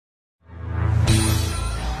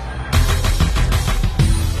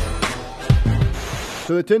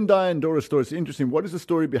So the Tendai Ndoro story is interesting. What is the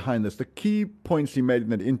story behind this? The key points he made in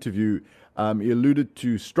that interview,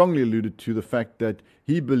 he strongly alluded to the fact that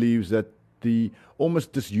he believes that the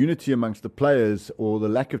almost disunity amongst the players or the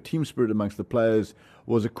lack of team spirit amongst the players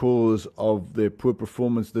was a cause of their poor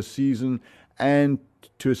performance this season, and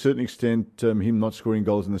to a certain extent, him not scoring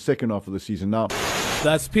goals in the second half of the season. Now,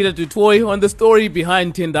 that's Peter du Toit on the story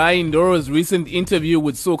behind Tendai Ndoro's recent interview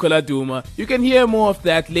with Sokola Duma. You can hear more of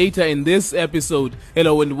that later in this episode.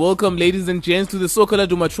 Hello and welcome, ladies and gents, to the Sokola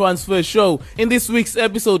Duma Transfer Show. In this week's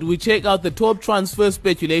episode, we check out the top transfer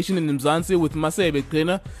speculation in Mzansi with Masebe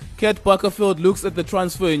Qhina. Kat Buckerfield looks at the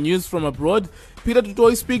transfer news from abroad. Peter du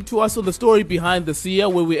Toit speaks to us on the story behind the Sia,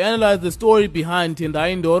 where we analyze the story behind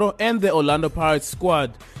Tendai Ndoro and the Orlando Pirates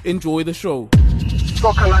squad. Enjoy the show.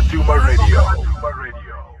 Sokola Duma Radio.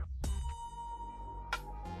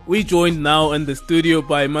 We joined now in the studio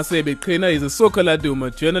by Masebe Qhina. He's a Sokola Duma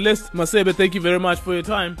journalist. Masebe, thank you very much for your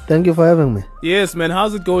time. Thank you for having me. Yes, man.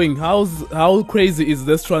 How's it going? How crazy is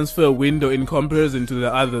this transfer window in comparison to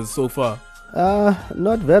the others so far?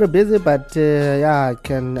 Not very busy, but I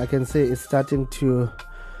can say it's starting to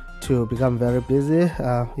become very busy.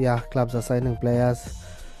 Clubs are signing players.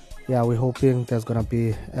 We're hoping there's gonna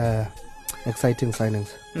be exciting signings.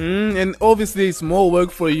 And obviously it's more work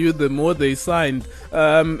for you the more they signed.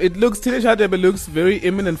 It looks, Tilesh Hadebe looks very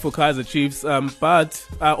imminent for Kaizer Chiefs, but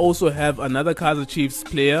I also have another Kaizer Chiefs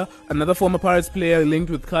player, another former Pirates player linked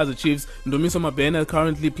with Kaizer Chiefs. Ndumiso Mabena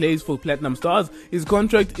currently plays for Platinum Stars. His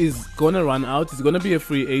contract is gonna run out. He's gonna be a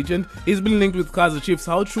free agent. He's been linked with Kaizer Chiefs.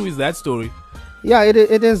 How true is that story? Yeah,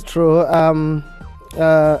 it is true.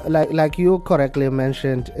 Like you correctly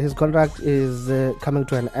mentioned, his contract is coming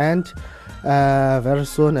to an end very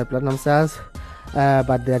soon at Platinum Stars,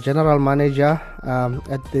 but their general manager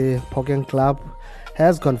at the Poking Club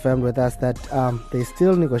has confirmed with us that they're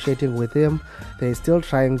still negotiating with him. They're still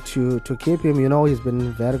trying to keep him. You know, he's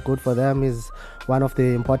been very good for them. He's one of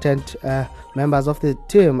the important members of the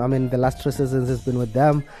team. I mean, the last 3 seasons he's been with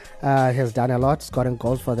them. He has done a lot, scoring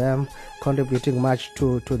goals for them, contributing much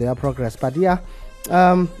to their progress. But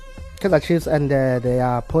Kaizer Chiefs and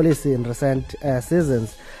their policy in recent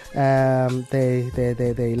seasons,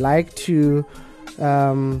 they like to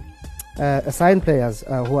assign players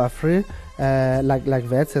who are free, like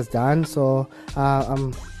Vets has done. So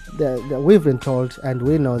we've been told, and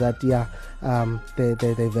we know that they're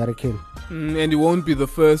very keen. And you won't be the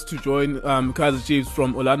first to join Kaizer Chiefs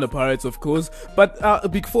from Orlando Pirates, of course.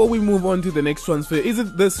 But before we move on to the next transfer, is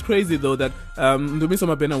it this crazy though that Ndumiso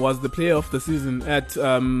Mabena was the player of the season at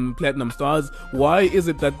Platinum Stars? Why is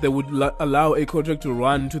it that they would allow a contract to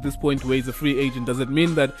run to this point where he's a free agent? Does it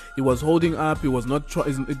mean that he was holding up, he was not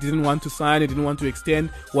he didn't want to sign, he didn't want to extend?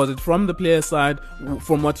 Was it from the player side,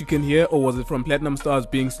 from what you can hear, or was it from Platinum Stars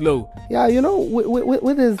being slow? Yeah, you know,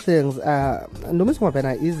 with these things, Ndumiso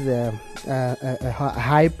Mabena is a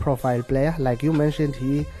high-profile player. Like you mentioned,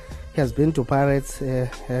 he has been to Pirates. He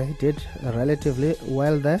did relatively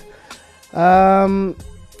well there.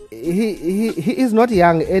 He is not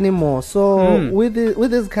young anymore. So with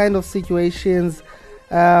this kind of situations,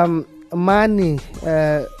 money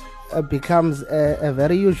becomes a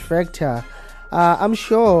very huge factor. I'm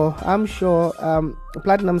sure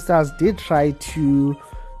Platinum Stars did try to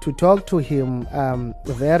talk to him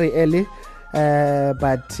very early.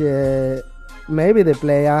 But maybe the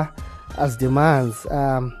player's demands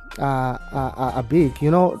are big.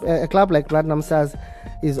 You know, a club like Platinum Stars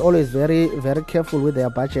is always very, very careful with their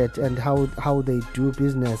budget and how they do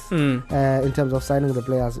business in terms of signing the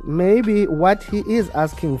players. Maybe what he is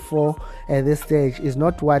asking for at this stage is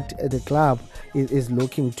not what the club is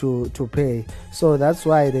looking to pay. So that's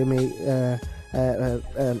why they may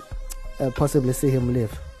possibly see him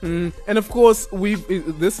leave. And of course,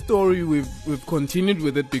 this story we've continued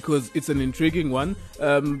with it because it's an intriguing one.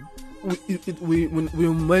 We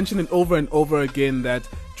mentioned it over and over again that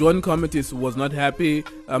John Comitis was not happy.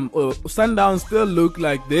 Sundowns still look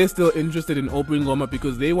like they're still interested in Aubrey Ngoma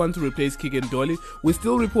because they want to replace Kigen Dolly. We're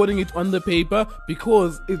still reporting it on the paper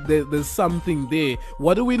because there's something there.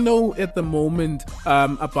 What do we know at the moment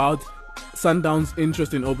about Sundowns'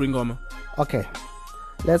 interest in Aubrey Ngoma? Okay,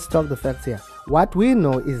 let's talk the facts here. What we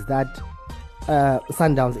know is that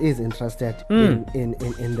Sundowns is interested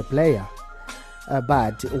in the player.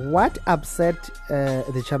 But what upset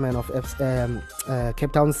the chairman of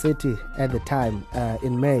Cape Town City at the time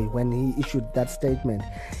in May when he issued that statement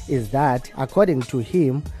is that, according to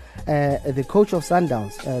him, the coach of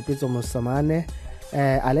Sundowns, Pitso Mosamane,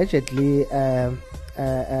 allegedly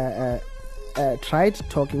tried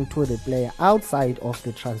talking to the player outside of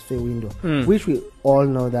the transfer window, which we all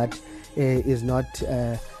know that is not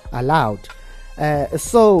allowed.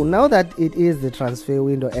 So now that it is the transfer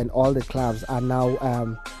window and all the clubs are now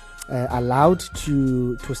allowed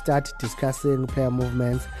to start discussing player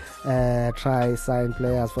movements, try sign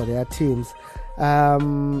players for their teams.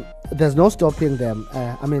 There's no stopping them.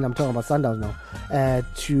 I'm talking about Sundowns now.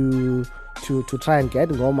 To try and get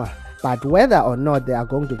Ngoma. But whether or not they are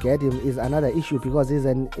going to get him is another issue, because he's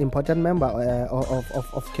an important member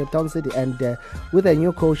of Cape Town City, and with a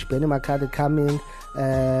new coach Benny McCarthy coming,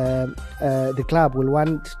 the club will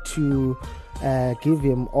want to give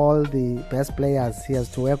him all the best players he has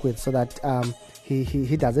to work with, so that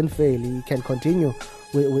he doesn't fail. He can continue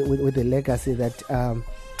with the legacy that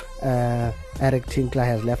Eric Tinkler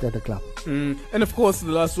has left at the club. And of course,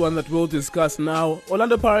 the last one that we'll discuss now.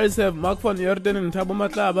 Orlando Pirates have Mark van Heerden and Thabo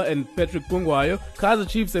Matlaba and Patrick Bungwayo. Kaizer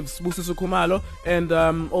Chiefs have Sbusiso Khumalo and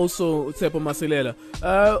also Tsepo Masilela.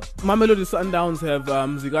 Mamelodi Sundowns have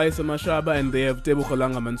Zigayisa Mashaba and they have Tebogo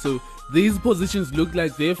Langaman. So these positions look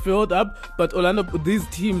like they're filled up, but these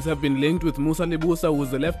teams have been linked with Musa Lebusa,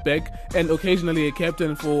 who's the left back and occasionally a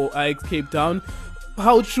captain for Ajax Cape Town.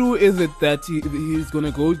 How true is it that he's going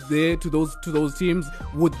to go there to those teams?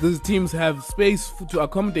 Would these teams have space to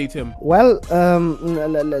accommodate him? Well,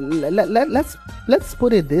 let's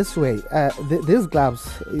put it this way: these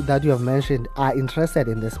clubs that you have mentioned are interested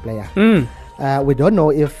in this player. We don't know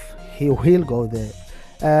if he will go there.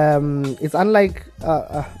 It's unlike,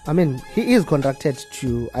 he is contracted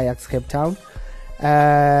to Ajax Cape Town.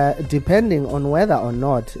 Depending on whether or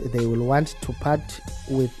not they will want to part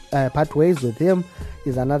ways with him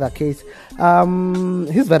is another case.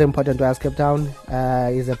 He's very important to Ajax Cape Town.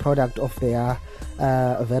 He's a product of their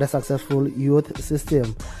very successful youth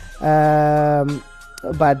system. All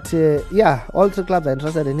three clubs are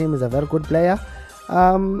interested in him. He's a very good player.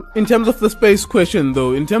 In terms of the space question,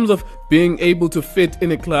 though, in terms of being able to fit in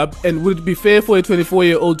a club, and would it be fair for a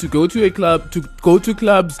 24-year-old to go to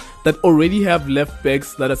clubs that already have left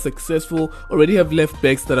backs that are successful, already have left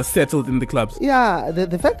backs that are settled in the clubs? Yeah,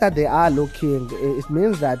 the fact that they are looking, it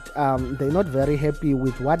means that they're not very happy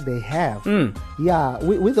with what they have. Yeah,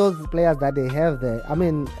 with those players that they have there,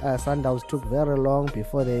 Sundowns took very long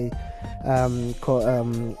before they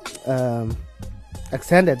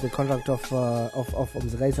extended the contract of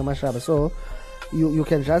Zigayisa Mashaba. So you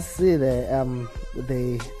can just see they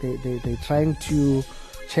trying to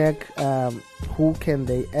check who can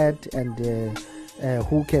they add and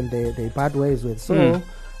who can they part ways with. So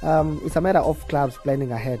it's a matter of clubs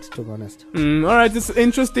planning ahead, to be honest. All right, it's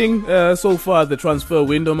interesting so far, the transfer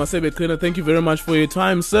window. Masebe Qhena, thank you very much for your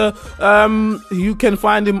time, sir. You can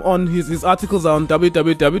find him on his articles on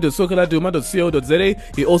www.sokaladuma.co.za.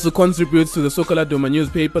 He also contributes to the Sokaladuma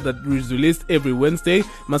newspaper that is released every Wednesday.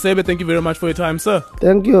 Masebe, thank you very much for your time, sir.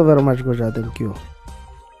 Thank you very much, Goja. Thank you.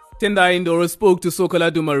 Tendai Ndoro spoke to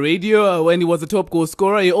Sokaladuma Radio when he was the top goal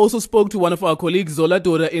scorer. He also spoke to one of our colleagues, Zola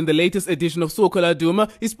Dora, in the latest edition of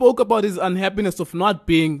Sokaladuma. He spoke about his unhappiness of not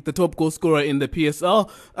being the top goal scorer in the PSL.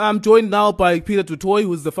 I'm joined now by Peter Tutoy,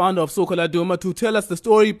 who's the founder of Sokaladuma, to tell us the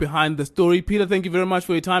story behind the story. Peter, thank you very much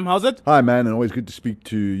for your time. How's it? Hi, man, and always good to speak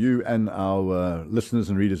to you and our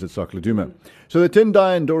listeners and readers at Sokaladuma. So the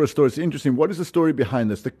Tendai Ndoro story is interesting. What is the story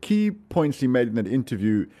behind this? The key points he made in that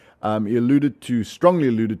interview, he strongly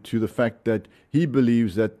alluded to the fact that he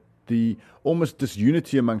believes that the almost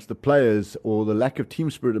disunity amongst the players, or the lack of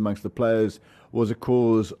team spirit amongst the players, was a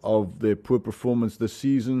cause of their poor performance this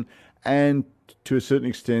season, and to a certain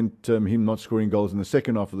extent him not scoring goals in the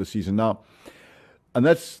second half of the season. Now, and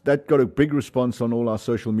that got a big response on all our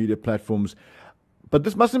social media platforms. But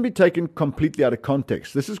this mustn't be taken completely out of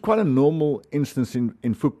context. This is quite a normal instance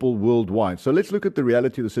in football worldwide. So let's look at the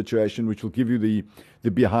reality of the situation, which will give you the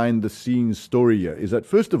behind-the-scenes story here. Is that,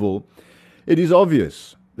 first of all, it is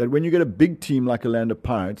obvious that when you get a big team like Orlando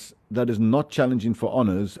Pirates that is not challenging for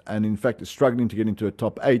honours and, in fact, is struggling to get into a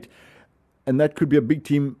top 8, and that could be a big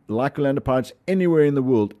team like Orlando Pirates anywhere in the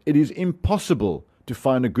world, it is impossible to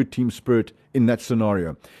find a good team spirit in that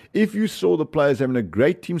scenario. If you saw the players having a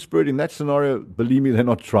great team spirit in that scenario, believe me, they're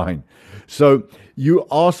not trying. So you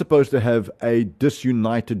are supposed to have a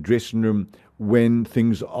disunited dressing room when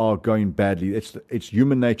things are going badly. It's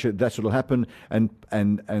human nature. That's what will happen, and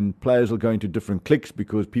players will go into different cliques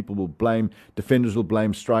because people will blame, defenders will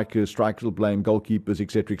blame strikers will blame goalkeepers,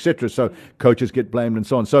 etc., etc. So coaches get blamed and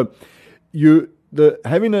so on. So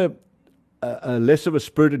having a less of a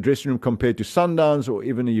spirited dressing room compared to Sundowns, or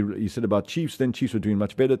even he said about Chiefs, then Chiefs were doing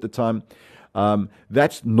much better at the time.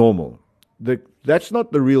 That's normal. That's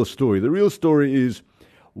not the real story. The real story is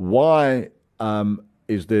why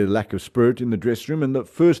is there lack of spirit in the dressing room? And the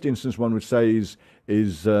first instance one would say is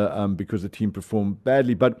because the team performed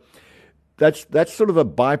badly. But that's sort of a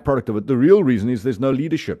byproduct of it. The real reason is there's no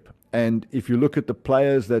leadership. And if you look at the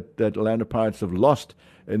players that Orlando Pirates have lost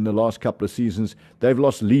in the last couple of seasons, they've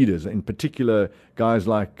lost leaders. In particular, guys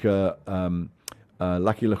like Lucky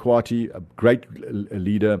Lakwati, a great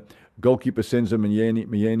leader. Goalkeeper Senzo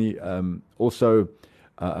Manyeni, also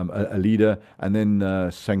a leader. And then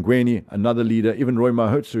Sangweni, another leader. Even Roy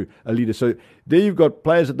Mahotsu, a leader. So there you've got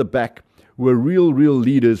players at the back who are real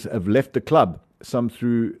leaders, have left the club. Some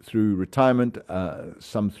through retirement,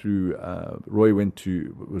 some through Roy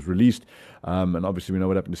was released, and obviously we know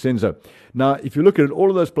what happened to Senzo. Now, if you look at it, all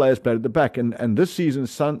of those players played at the back, and this season,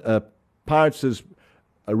 Pirates'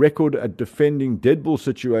 record at defending dead ball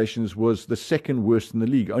situations was the second worst in the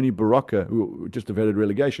league. Only Baraka, who just avoided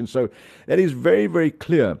relegation. So that is very, very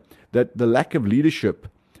clear that the lack of leadership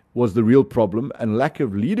was the real problem, and lack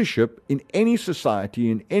of leadership in any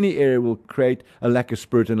society, in any area, will create a lack of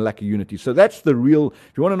spirit and a lack of unity. So that's the real,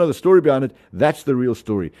 if you want to know the story behind it, that's the real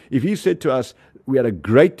story. If he said to us, we had a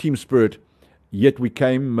great team spirit, yet we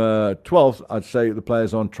came 12th, I'd say the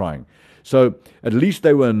players aren't trying. So at least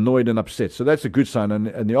they were annoyed and upset. So that's a good sign.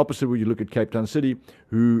 And the opposite, when you look at Cape Town City,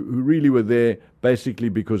 who really were there basically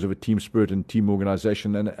because of a team spirit and team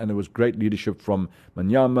organization. And there was great leadership from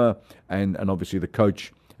Manyama and obviously the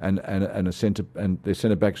coach. And a centre and their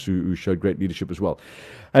centre backs who showed great leadership as well.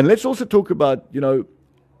 And let's also talk about,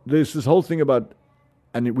 there's this whole thing about,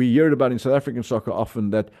 and we hear it about in South African soccer often,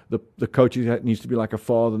 that the coach needs to be like a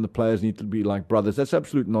father and the players need to be like brothers. That's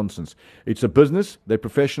absolute nonsense. It's a business, they're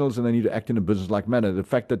professionals, and they need to act in a business-like manner. The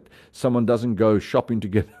fact that someone doesn't go shopping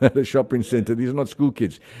together at a shopping centre, these are not school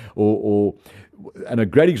kids. And a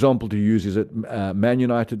great example to use is at Man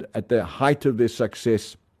United, at the height of their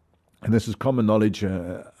success, and this is common knowledge,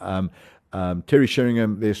 Terry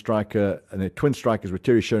Sheringham, their striker, and their twin strikers were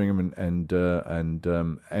Terry Sheringham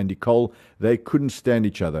and Andy Cole. They couldn't stand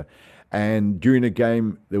each other. And during a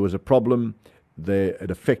game, there was a problem. It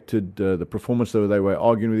affected the performance. They were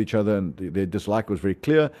arguing with each other, and their dislike was very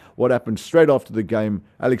clear. What happened straight after the game,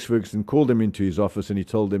 Alex Ferguson called them into his office, and he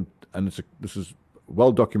told them, and this is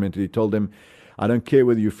well documented, he told them, I don't care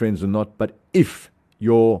whether you're friends or not, but if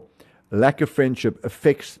your lack of friendship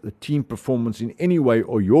affects the team performance in any way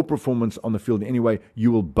or your performance on the field in any way,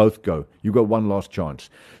 you will both go. You've got one last chance.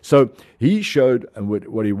 So he showed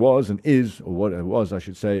what he was and is, or what it was, I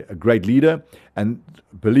should say, a great leader. And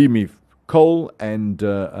believe me, Cole and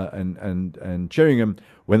Sheringham,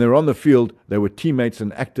 when they were on the field, they were teammates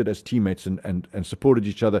and acted as teammates and supported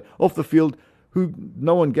each other. Off the field, who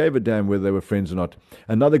no one gave a damn whether they were friends or not.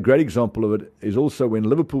 Another great example of it is also when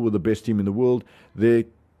Liverpool were the best team in the world, their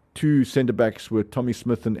two centre-backs were Tommy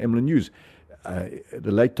Smith and Emlyn Hughes.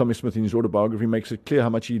 The late Tommy Smith, in his autobiography, makes it clear how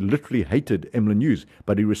much he literally hated Emlyn Hughes,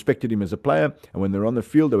 but he respected him as a player. And when they were on the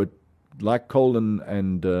field, they were like Cole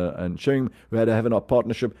and Sheringham, who had to have a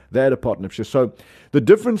partnership. They had a partnership. So the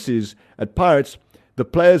difference is, at Pirates, the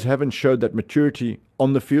players haven't showed that maturity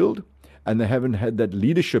on the field, and they haven't had that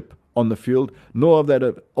leadership on the field, nor of that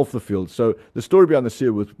off the field. So the story behind the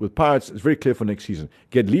scene with Pirates is very clear for next season.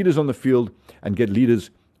 Get leaders on the field and get leaders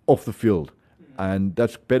off the field. And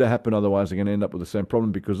that's better happen, otherwise they're going to end up with the same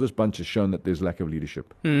problem, because this bunch has shown that there's lack of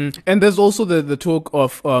leadership. And there's also the talk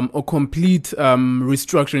of a complete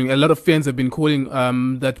restructuring. A lot of fans have been calling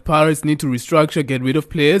that Pirates need to restructure, get rid of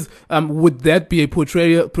players. Would that be a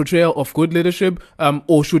portrayal of good leadership,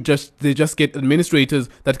 or should they just get administrators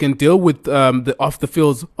that can deal with the off the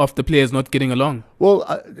fields of the players not getting along? Well,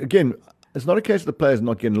 again, it's not a case of the players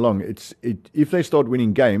not getting along. If they start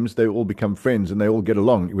winning games, they all become friends and they all get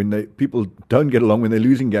along. When people don't get along when they're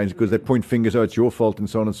losing games because they point fingers, oh, it's your fault, and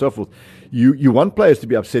so on and so forth. You want players to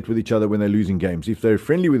be upset with each other when they're losing games. If they're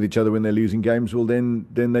friendly with each other when they're losing games, well, then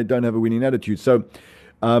they don't have a winning attitude. So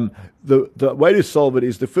the way to solve it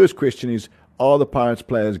is, the first question is, are the Pirates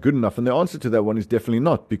players good enough? And the answer to that one is definitely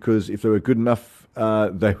not, because if they were good enough,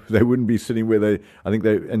 they wouldn't be sitting where I think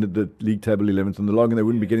they ended the league table 11th on the log, and they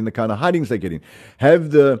wouldn't be getting the kind of hidings they're getting.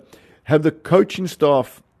 Have the coaching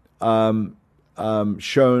staff shown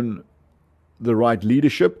the right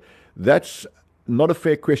leadership? That's not a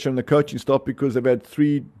fair question on the coaching staff, because they've had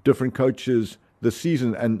 3 different coaches this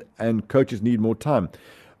season, and coaches need more time.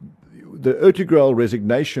 The Ertugrul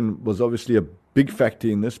resignation was obviously a big factor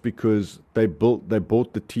in this, because they built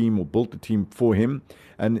the team for him,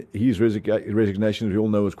 and his resignation, as we all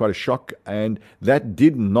know, was quite a shock, and that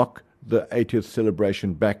did knock the 80th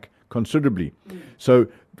celebration back considerably. So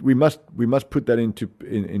we must put that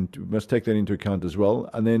must take that into account as well.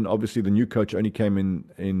 And then obviously the new coach only came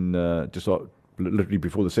in just literally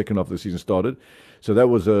before the second half of the season started, so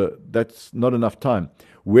that's not enough time.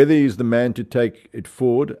 Whether he's the man to take it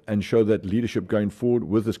forward and show that leadership going forward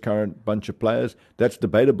with this current bunch of players, that's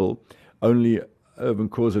debatable. Only Dr. Irvin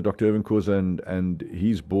Khoza and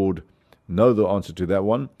his board know the answer to that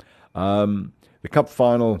one. The cup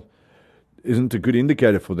final isn't a good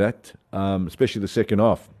indicator for that, especially the second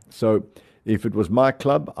half. So if it was my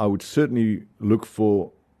club, I would certainly look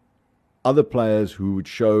for other players who would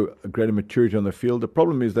show a greater maturity on the field. The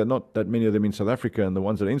problem is that not that many of them in South Africa, and the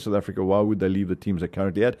ones that are in South Africa, why would they leave the teams they're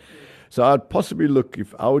currently at? So I'd possibly look,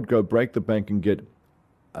 if I would go break the bank and get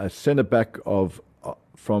a centre-back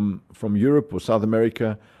from Europe or South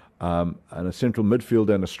America, and a central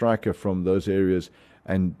midfielder and a striker from those areas,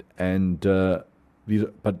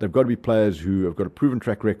 but they've got to be players who have got a proven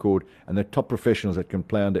track record and they're top professionals that can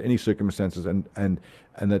play under any circumstances and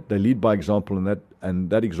that they lead by example, and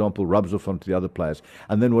that example rubs off onto the other players.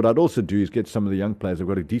 And then what I'd also do is get some of the young players. They've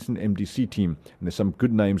got a decent MDC team and there's some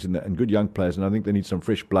good names and good young players, and I think they need some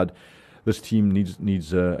fresh blood. This team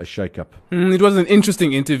needs a shake-up. It was an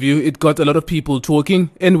interesting interview. It got a lot of people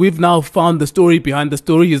talking, and we've now found the story behind the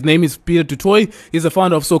story. His name is Peter du Toit. He's the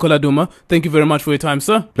founder of Soccer Laduma. Thank you very much for your time,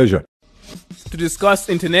 sir. Pleasure. To discuss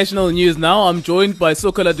international news now, I'm joined by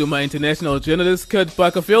Soccer Laduma international journalist Kurt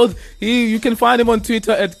Barkerfield. You can find him on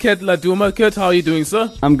Twitter at Kurt Laduma. Kurt, how are you doing, sir?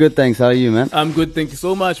 I'm good, thanks. How are you, man? I'm good, thank you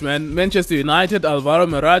so much, man. Manchester United, Alvaro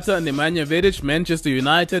Morata, Nemanja Vidic. Manchester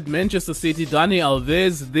United, Manchester City, Dani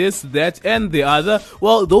Alves, this, that, and the other.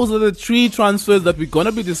 Well, those are the three transfers that we're going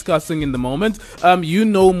to be discussing in the moment. You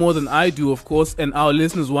know more than I do, of course, and our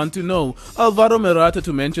listeners want to know. Alvaro Morata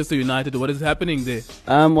to Manchester United, what is happening there?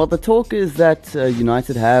 Well, the talk is that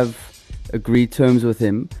United have agreed terms with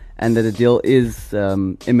him and that a deal is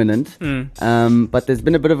imminent. But there's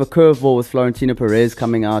been a bit of a curveball with Florentino Perez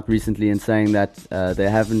coming out recently and saying that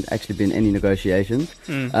there haven't actually been any negotiations.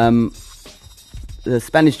 The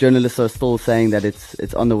Spanish journalists are still saying that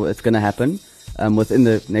it's going to happen within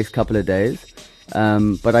the next couple of days.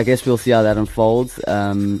 But I guess we'll see how that unfolds.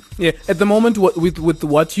 Yeah, at the moment, with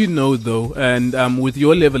what you know, though, and with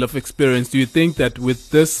your level of experience, do you think that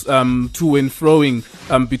with this to and froing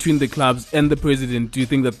between the clubs and the president, do you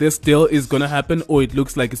think that this deal is going to happen, or it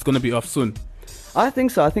looks like it's going to be off soon? I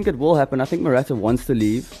think so. I think it will happen. I think Morata wants to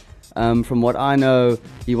leave. From what I know,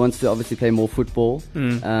 he wants to obviously play more football.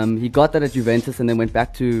 He got that at Juventus and then went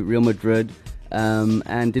back to Real Madrid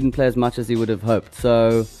and didn't play as much as he would have hoped.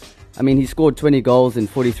 So, I mean, he scored 20 goals in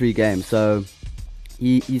 43 games, so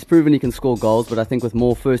he's proven he can score goals. But I think with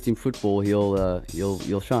more first-team football,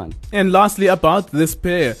 he'll shine. And lastly, about this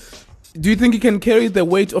pair, do you think he can carry the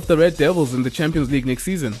weight of the Red Devils in the Champions League next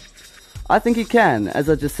season? I think he can. As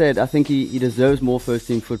I just said, I think he deserves more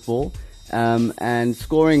first-team football. And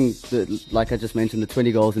scoring, like I just mentioned, the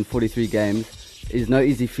 20 goals in 43 games is no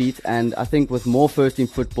easy feat. And I think with more first-team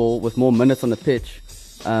football, with more minutes on the pitch,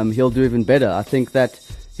 he'll do even better. I think that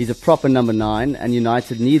he's a proper number 9, and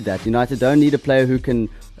United need that. United don't need a player who can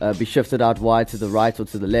be shifted out wide to the right or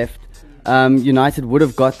to the left. United would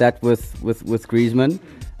have got that with Griezmann.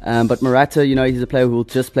 But Morata, he's a player who will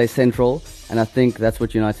just play central, and I think that's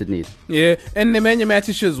what United need. Yeah, and Nemanja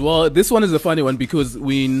Matic as well. This one is a funny one because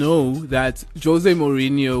we know that Jose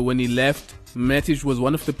Mourinho, when he left, Matic was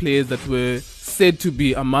one of the players that were said to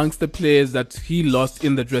be amongst the players that he lost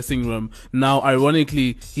in the dressing room. Now,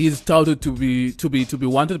 ironically, he's touted to be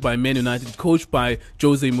wanted by Man United, coached by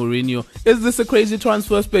Jose Mourinho. Is this a crazy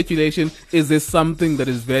transfer speculation? Is this something that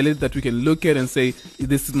is valid that we can look at and say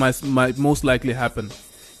this might most likely happen?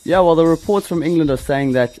 Yeah, well, the reports from England are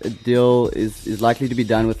saying that a deal is likely to be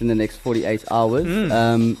done within the next 48 hours.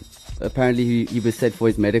 Apparently, he was set for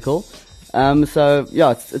his medical. So,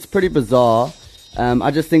 yeah, it's pretty bizarre. I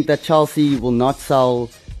just think that Chelsea will not sell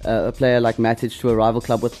a player like Matic to a rival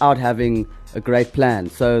club without having a great plan.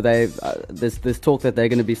 So there's talk that they're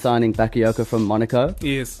going to be signing Bakayoko from Monaco.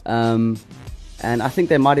 Yes. And I think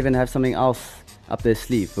they might even have something else up their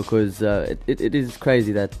sleeve, because it is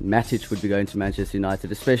crazy that Matic would be going to Manchester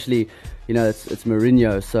United, especially, it's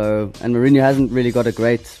Mourinho. So, and Mourinho hasn't really got a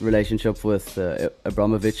great relationship with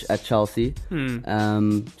Abramovich at Chelsea.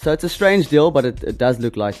 So it's a strange deal, but it does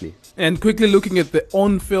look likely. And quickly looking at the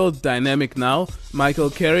on-field dynamic now, Michael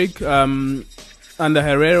Carrick under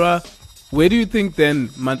Herrera, where do you think then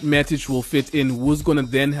Matic will fit in? Who's going to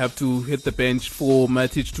then have to hit the bench for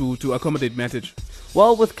Matic to accommodate Matic?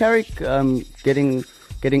 Well, with Carrick getting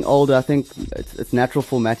older, I think it's natural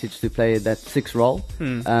for Matic to play that 6 role.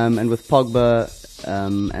 And with Pogba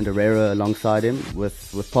and Herrera alongside him,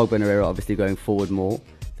 with Pogba and Herrera obviously going forward more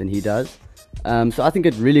than he does. So I think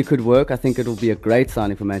it really could work. I think it will be a great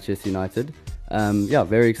signing for Manchester United.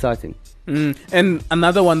 Very exciting. And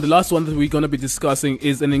another one, the last one that we're going to be discussing,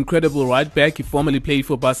 is an incredible right back. He formerly played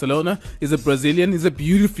for Barcelona. He's a Brazilian. He's a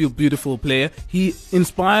beautiful, beautiful player. He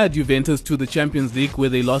inspired Juventus to the Champions League, where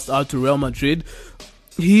they lost out to Real Madrid.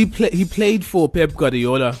 He played for Pep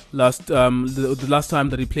Guardiola the last time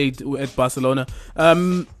that he played at Barcelona.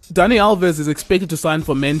 Dani Alves is expected to sign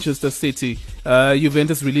for Manchester City.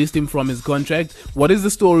 Juventus released him from his contract. What is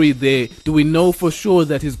the story there? Do we know for sure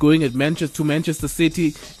that he's going to Manchester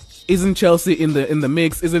City? Isn't Chelsea in the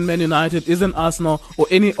mix? Isn't Man United? Isn't Arsenal or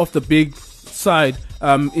any of the big side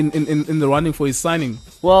in the running for his signing?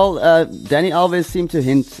 Well, Dani Alves seemed to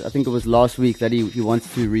hint, I think it was last week, that he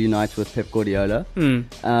wants to reunite with Pep Guardiola.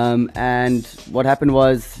 And what happened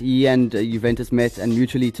was he and Juventus met and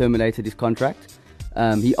mutually terminated his contract.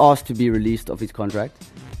 He asked to be released of his contract.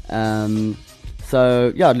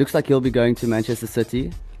 So, it looks like he'll be going to Manchester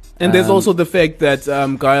City. And there's also the fact that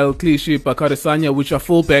Gael Clichy, Bacary Sagna, which are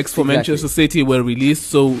fullbacks for Manchester City, were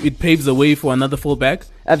released, so it paves the way for another fullback.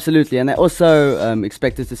 Absolutely, and they also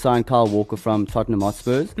expected to sign Kyle Walker from Tottenham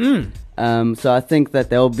Hotspurs. So I think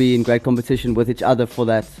that they'll be in great competition with each other for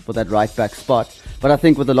that right back spot. But I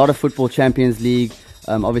think with a lot of football, Champions League,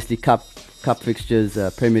 obviously Cup fixtures,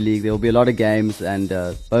 Premier League, there will be a lot of games, and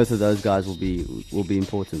both of those guys will be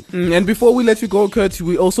important. And before we let you go, Kurt,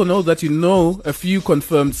 we also know that you know a few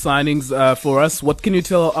confirmed signings for us. What can you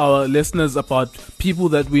tell our listeners about people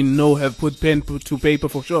that we know have put pen to paper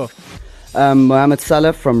for sure? Mohamed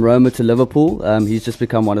Salah from Roma to Liverpool. He's just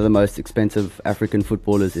become one of the most expensive African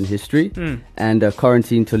footballers in history. And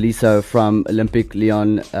Corentin Tolisso from Olympique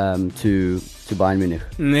Lyon to Bayern Munich.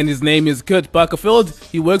 And his name is Kurt Barkerveld.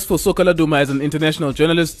 He works for Soccer Laduma as an international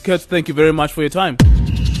journalist. Kurt, thank you very much for your time.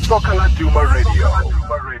 Soccer Laduma Radio.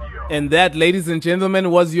 And that, ladies and gentlemen,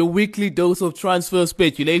 was your weekly dose of transfer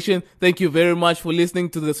speculation. Thank you very much for listening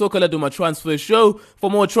to the Soccer Laduma Transfer Show. For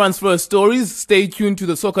more transfer stories, stay tuned to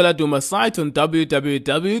the Soccer Laduma site on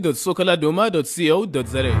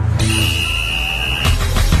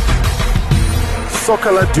www.soccerladuma.co.za.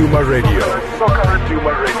 Soccer Laduma Radio. Soccer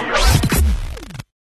Laduma Radio.